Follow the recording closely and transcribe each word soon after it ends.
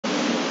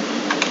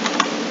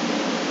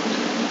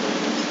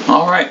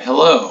Alright,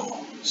 hello.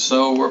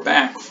 So we're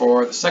back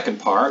for the second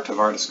part of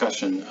our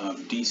discussion of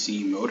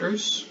DC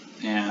motors,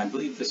 and I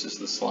believe this is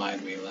the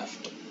slide we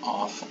left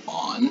off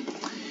on.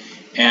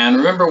 And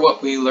remember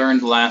what we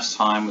learned last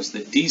time was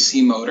that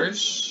DC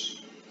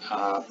motors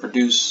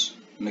produce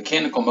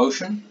mechanical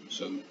motion,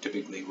 so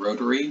typically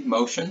rotary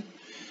motion,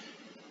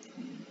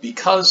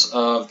 because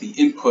of the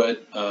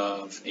input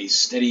of a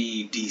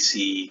steady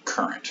DC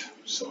current.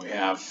 So we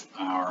have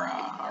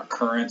our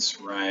currents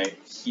right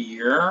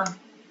here.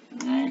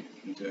 Right,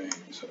 I'm doing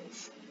sort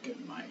of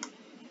getting my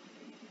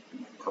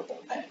purple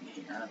pen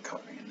here,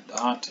 coloring in the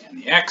dot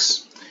and the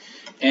X,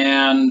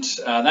 and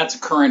that's a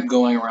current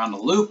going around the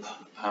loop,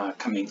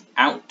 coming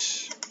out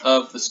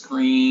of the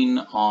screen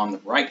on the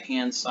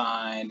right-hand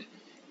side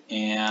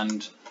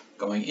and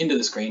going into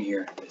the screen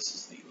here. This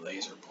is the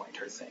laser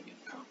pointer thing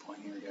in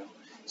PowerPoint. Here we go.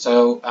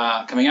 So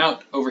coming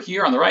out over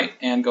here on the right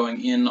and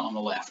going in on the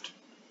left.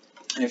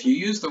 And if you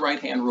use the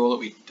right-hand rule that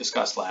we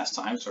discussed last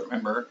time, so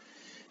remember,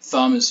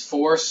 thumb is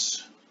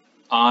force,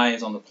 I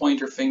is on the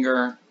pointer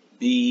finger,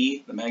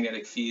 B, the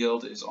magnetic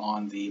field, is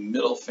on the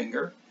middle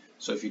finger.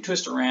 So if you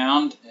twist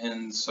around,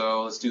 and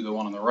so let's do the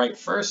one on the right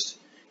first,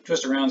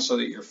 twist around so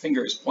that your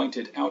finger is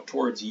pointed out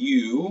towards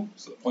you,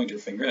 so the pointer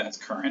finger, that's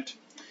current.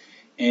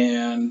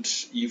 And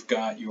you've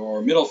got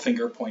your middle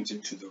finger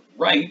pointed to the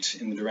right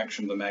in the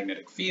direction of the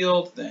magnetic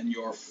field, then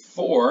your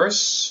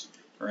force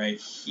right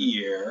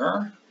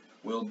here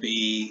will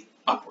be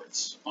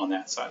upwards on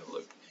that side of the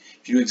loop.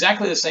 If you do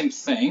exactly the same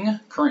thing,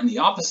 current in the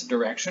opposite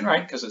direction,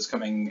 right, because it's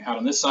coming out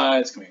on this side,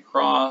 it's coming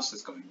across,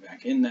 it's going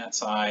back in that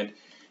side,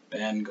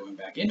 then going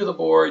back into the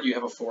board, you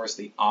have a force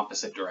the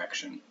opposite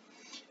direction.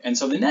 And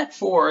so the net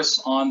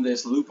force on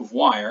this loop of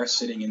wire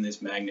sitting in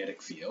this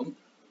magnetic field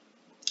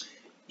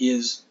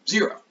is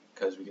 0,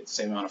 because we get the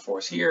same amount of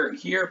force here and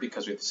here,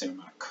 because we have the same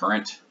amount of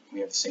current,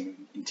 we have the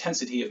same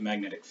intensity of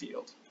magnetic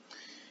field.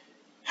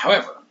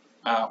 However,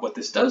 what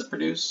this does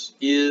produce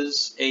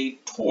is a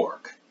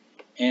torque.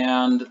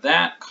 And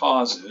that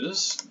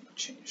causes, let me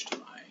change to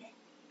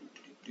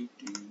my,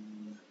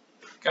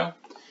 go.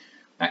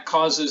 That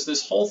causes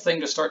this whole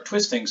thing to start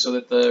twisting so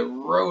that the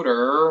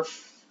rotor,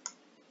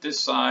 this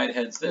side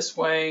heads this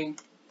way,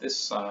 this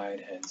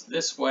side heads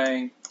this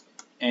way,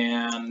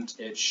 and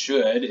it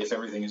should, if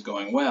everything is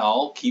going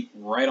well, keep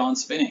right on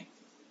spinning.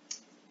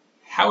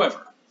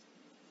 However,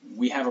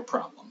 we have a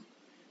problem,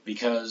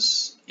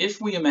 because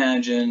if we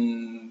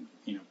imagine,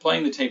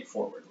 playing the tape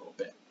forward a little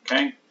bit,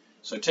 okay?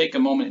 So take a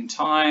moment in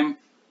time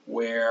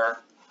where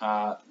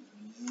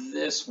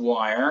this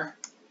wire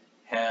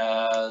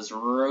has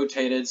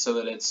rotated so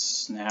that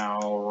it's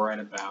now right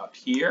about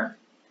here,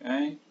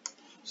 okay?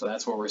 So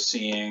that's what we're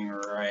seeing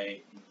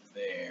right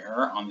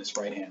there on this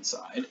right-hand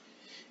side.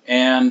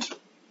 And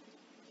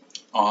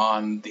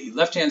on the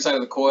left-hand side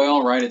of the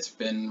coil, right, it's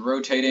been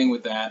rotating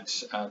with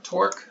that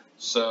torque.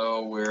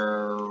 So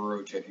we're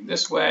rotating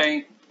this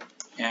way,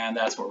 and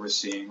that's what we're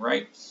seeing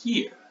right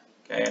here,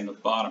 okay, in the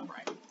bottom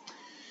right.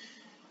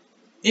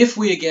 If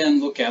we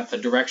again look at the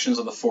directions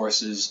of the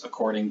forces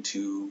according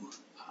to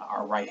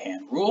our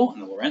right-hand rule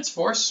and the Lorentz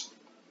force,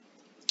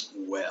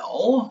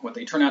 well, what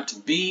they turn out to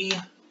be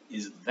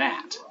is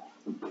that.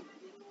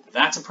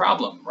 That's a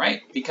problem,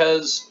 right?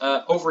 Because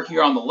over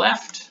here on the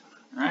left,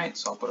 right,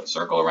 so I'll put a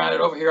circle around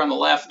it, over here on the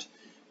left,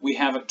 we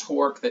have a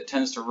torque that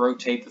tends to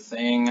rotate the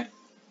thing,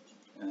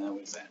 what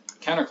is that?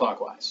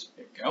 Counterclockwise.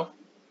 There we go.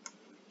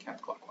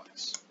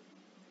 Counterclockwise.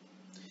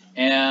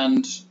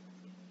 And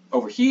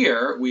over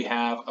here, we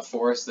have a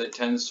force that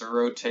tends to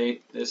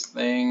rotate this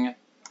thing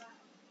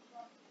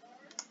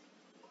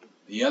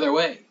the other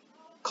way,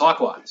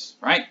 clockwise,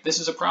 right?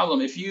 This is a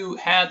problem. If you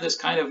had this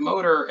kind of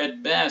motor,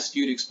 at best,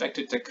 you'd expect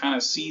it to kind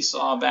of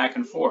seesaw back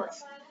and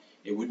forth.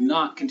 It would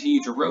not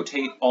continue to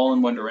rotate all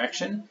in one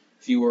direction.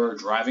 If you were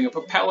driving a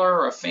propeller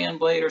or a fan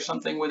blade or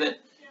something with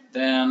it,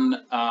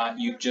 then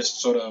you'd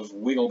just sort of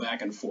wiggle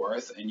back and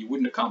forth, and you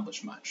wouldn't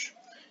accomplish much.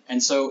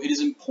 And so it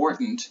is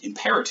important,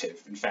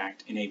 imperative, in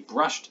fact, in a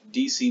brushed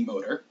DC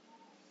motor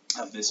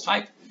of this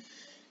type,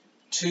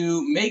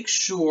 to make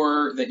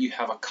sure that you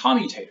have a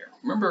commutator.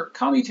 Remember,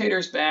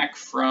 commutators back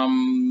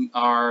from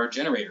our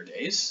generator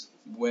days,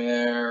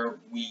 where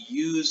we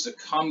used a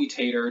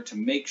commutator to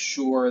make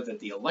sure that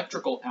the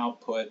electrical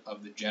output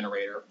of the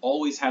generator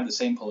always had the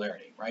same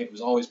polarity, right? It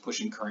was always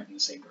pushing current in the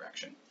same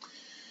direction.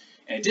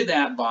 And it did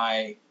that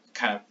by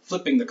kind of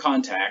flipping the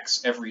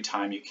contacts every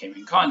time you came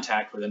in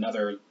contact with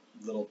another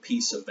little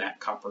piece of that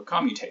copper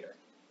commutator.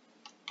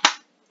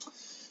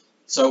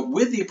 So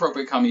with the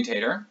appropriate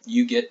commutator,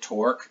 you get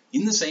torque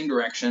in the same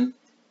direction,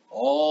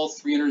 all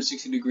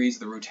 360 degrees of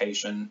the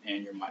rotation,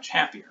 and you're much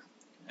happier.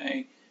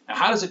 Okay? Now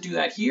how does it do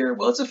that here?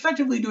 Well, it's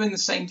effectively doing the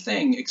same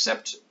thing,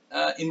 except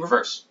in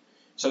reverse.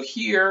 So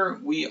here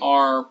we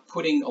are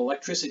putting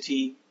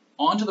electricity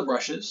onto the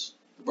brushes.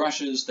 The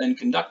brushes then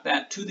conduct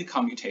that to the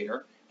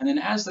commutator, and then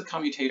as the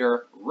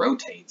commutator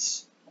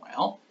rotates,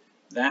 well,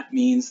 that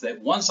means that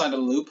one side of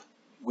the loop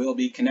will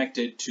be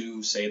connected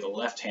to, say, the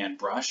left-hand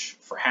brush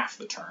for half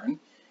the turn,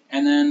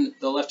 and then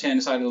the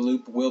left-hand side of the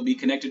loop will be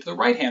connected to the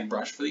right-hand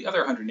brush for the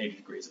other 180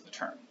 degrees of the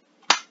turn.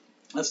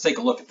 let's take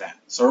a look at that.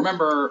 So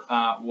remember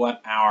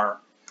what our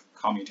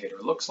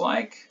commutator looks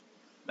like.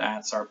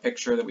 That's our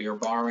picture that we are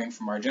borrowing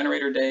from our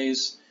generator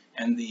days.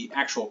 And the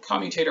actual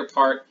commutator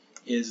part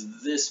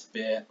is this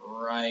bit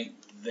right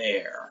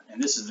there.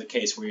 And this is the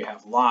case where you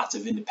have lots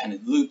of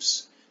independent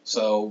loops.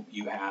 So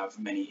you have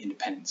many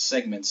independent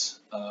segments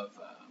of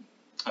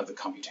the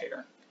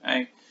commutator.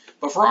 Okay?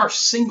 But for our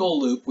single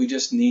loop, we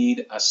just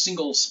need a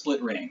single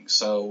split ring.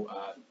 So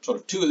sort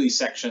of two of these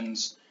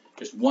sections,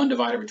 just one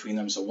divider between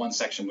them. So one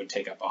section would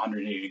take up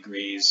 180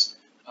 degrees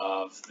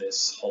of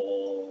this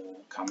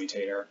whole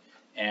commutator,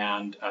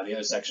 and the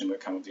other section would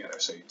come with the other.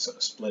 So you'd sort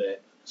of split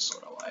it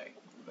sort of like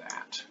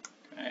that.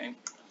 Okay.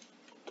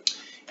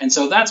 And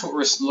so that's what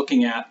we're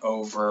looking at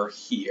over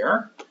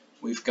here.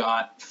 We've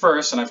got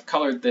first, and I've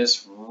colored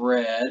this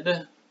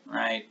red,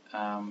 right?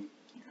 I'm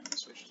going to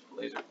switch to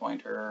the laser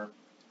pointer.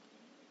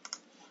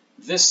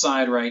 This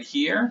side right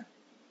here,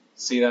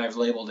 see that I've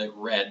labeled it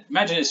red.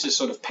 Imagine it's just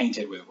sort of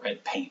painted with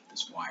red paint,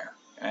 this wire.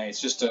 Okay? It's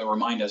just to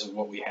remind us of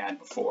what we had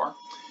before.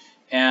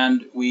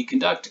 And we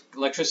conduct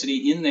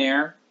electricity in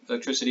there.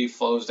 Electricity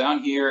flows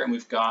down here, and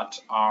we've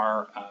got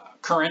our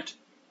current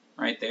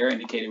right there,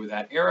 indicated with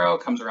that arrow,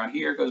 comes around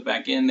here, goes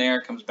back in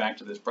there, comes back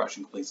to this brush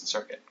and completes the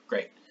circuit.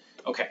 Great.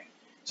 Okay.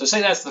 So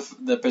say that's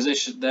the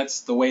position,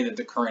 that's the way that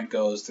the current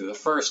goes through the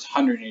first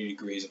 180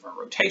 degrees of our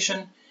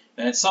rotation.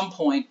 Then at some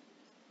point,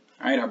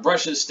 all right, our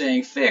brush is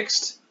staying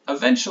fixed.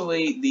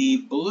 Eventually, the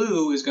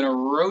blue is going to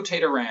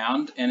rotate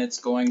around, and it's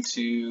going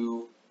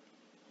to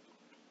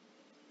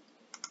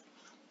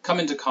come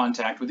into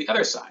contact with the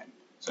other side.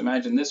 So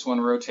imagine this one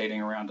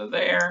rotating around to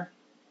there,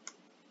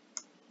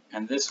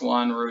 and this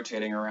one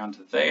rotating around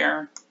to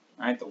there.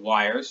 Right, the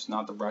wires,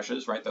 not the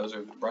brushes. Right, those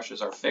are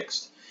brushes are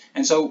fixed.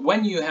 And so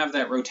when you have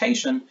that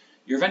rotation,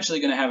 you're eventually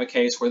going to have a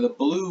case where the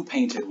blue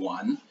painted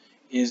one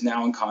is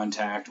now in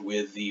contact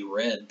with the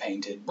red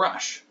painted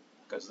brush,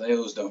 because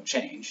those don't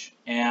change,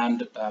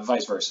 and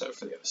vice versa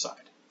for the other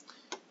side.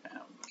 And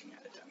I'm looking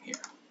at it down here.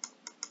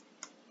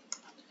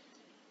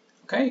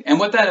 Okay, and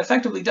what that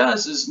effectively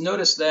does is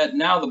notice that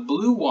now the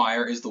blue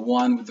wire is the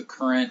one with the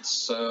current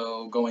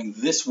so going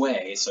this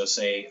way, so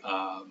say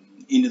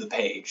into the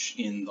page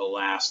in the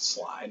last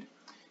slide,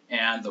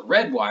 and the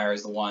red wire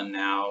is the one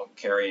now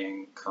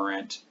carrying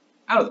current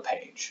out of the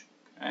page.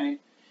 Okay,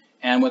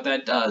 and what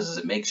that does is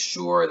it makes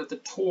sure that the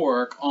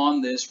torque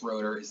on this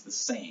rotor is the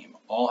same,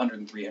 all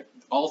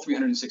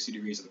 360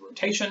 degrees of the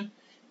rotation,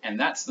 and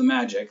that's the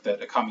magic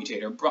that a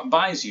commutator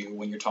buys you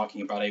when you're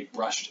talking about a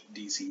brushed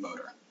DC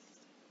motor.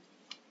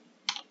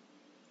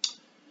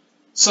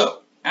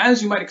 So,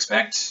 as you might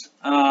expect,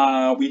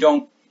 we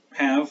don't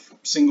have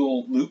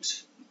single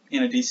loops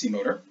in a DC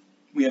motor.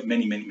 We have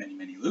many, many, many,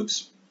 many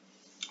loops,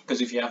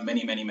 because if you have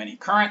many, many, many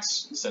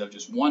currents, instead of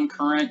just one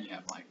current, you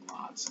have like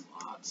lots and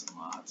lots and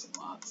lots and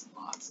lots and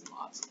lots and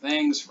lots of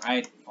things,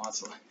 right?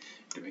 Lots of,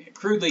 doing it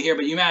crudely here,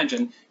 but you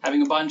imagine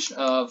having a bunch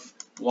of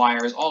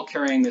wires all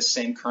carrying this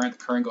same current,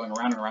 the current going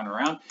around and around and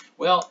around.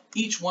 Well,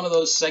 each one of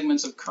those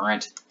segments of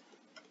current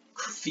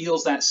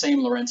feels that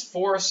same Lorentz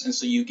force, and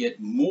so you get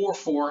more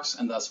force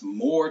and thus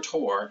more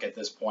torque at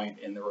this point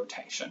in the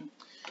rotation.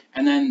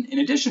 And then in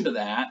addition to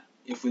that,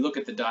 if we look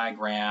at the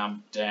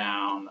diagram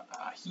down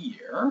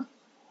here,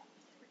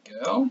 there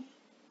we go.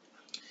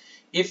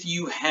 If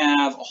you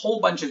have a whole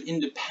bunch of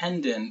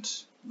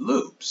independent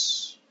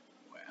loops,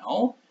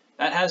 well,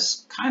 that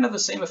has kind of the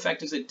same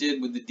effect as it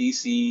did with the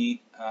DC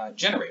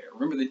generator.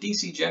 Remember the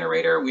DC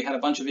generator, we had a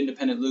bunch of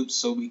independent loops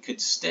so we could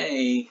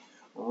stay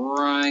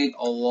right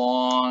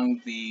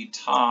along the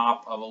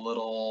top of a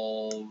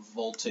little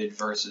voltage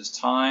versus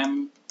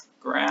time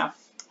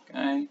graph,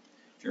 okay,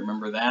 if you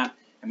remember that.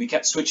 And we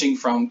kept switching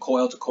from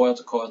coil to coil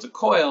to coil to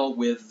coil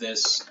with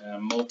this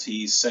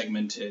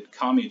multi-segmented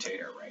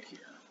commutator right here,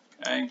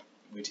 okay,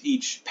 with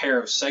each pair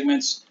of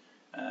segments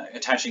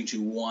attaching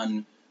to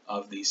one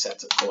of these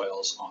sets of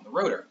coils on the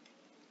rotor.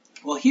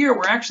 Well, here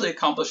we're actually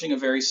accomplishing a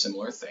very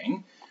similar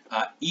thing.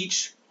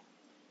 Each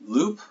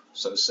loop,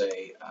 so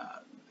say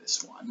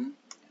this one and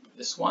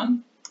this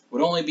one,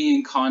 would only be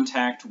in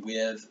contact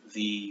with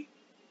the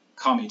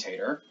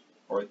commutator,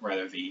 or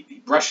rather the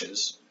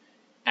brushes,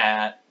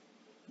 at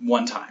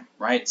one time,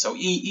 right? So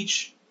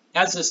each,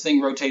 as this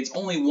thing rotates,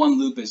 only one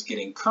loop is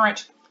getting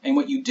current, and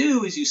what you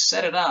do is you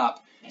set it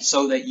up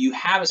so that you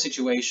have a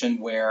situation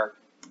where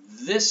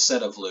this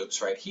set of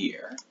loops right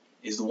here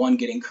is the one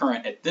getting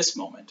current at this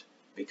moment,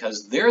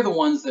 because they're the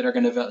ones that are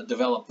going to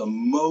develop the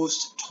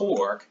most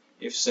torque.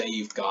 If, say,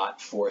 you've got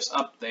force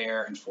up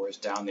there and force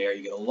down there,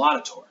 you get a lot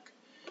of torque.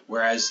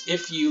 Whereas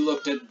if you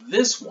looked at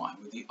this one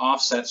with the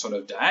offset sort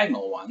of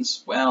diagonal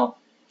ones, well,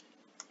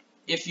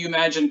 if you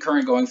imagine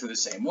current going through the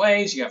same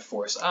ways, you got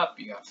force up,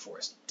 you got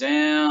force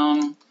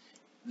down,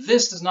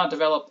 this does not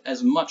develop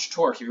as much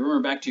torque. If you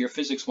remember back to your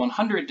physics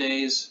 100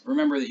 days,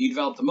 remember that you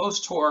develop the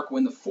most torque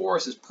when the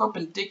force is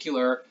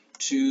perpendicular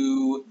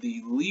to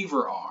the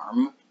lever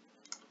arm,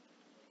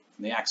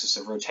 the axis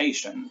of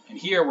rotation. And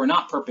here we're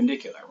not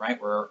perpendicular, right?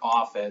 We're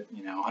off at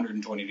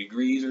 120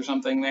 degrees or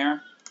something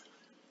there.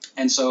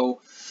 And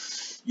so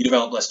you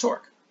develop less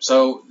torque.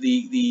 So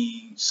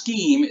the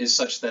scheme is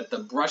such that the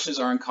brushes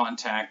are in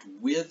contact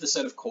with the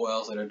set of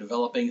coils that are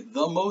developing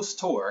the most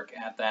torque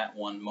at that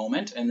one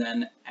moment, and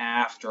then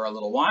after a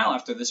little while,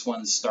 after this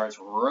one starts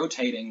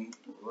rotating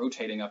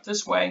up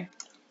this way,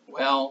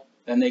 well,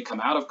 then they come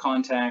out of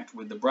contact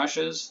with the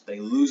brushes, they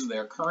lose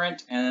their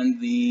current,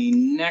 and the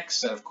next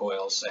set of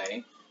coils,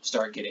 say,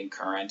 start getting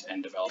current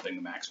and developing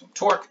the maximum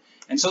torque.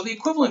 And so the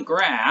equivalent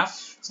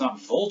graph, it's not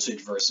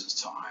voltage versus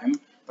time,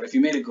 but if you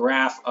made a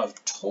graph of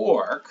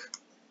torque,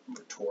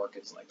 remember torque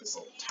is like this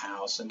little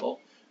tau symbol,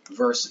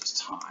 versus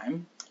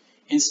time,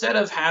 instead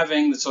of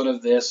having sort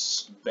of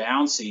this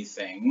bouncy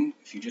thing,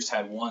 if you just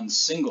had one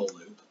single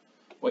loop,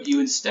 what you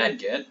instead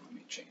get, let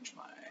me change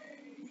my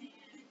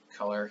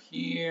color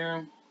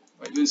here,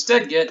 what you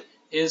instead get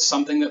is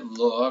something that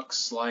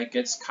looks like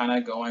it's kind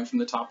of going from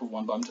the top of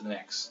one bump to the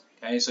next.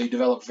 Okay, so you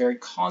develop very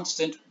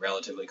constant,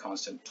 relatively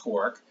constant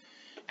torque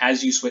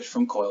as you switch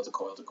from coil to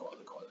coil to coil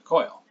to coil to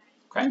coil.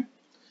 Okay,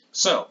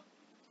 so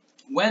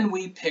when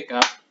we pick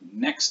up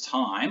next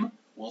time,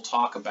 we'll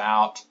talk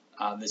about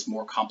this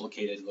more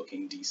complicated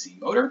looking DC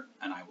motor,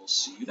 and I will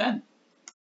see you then.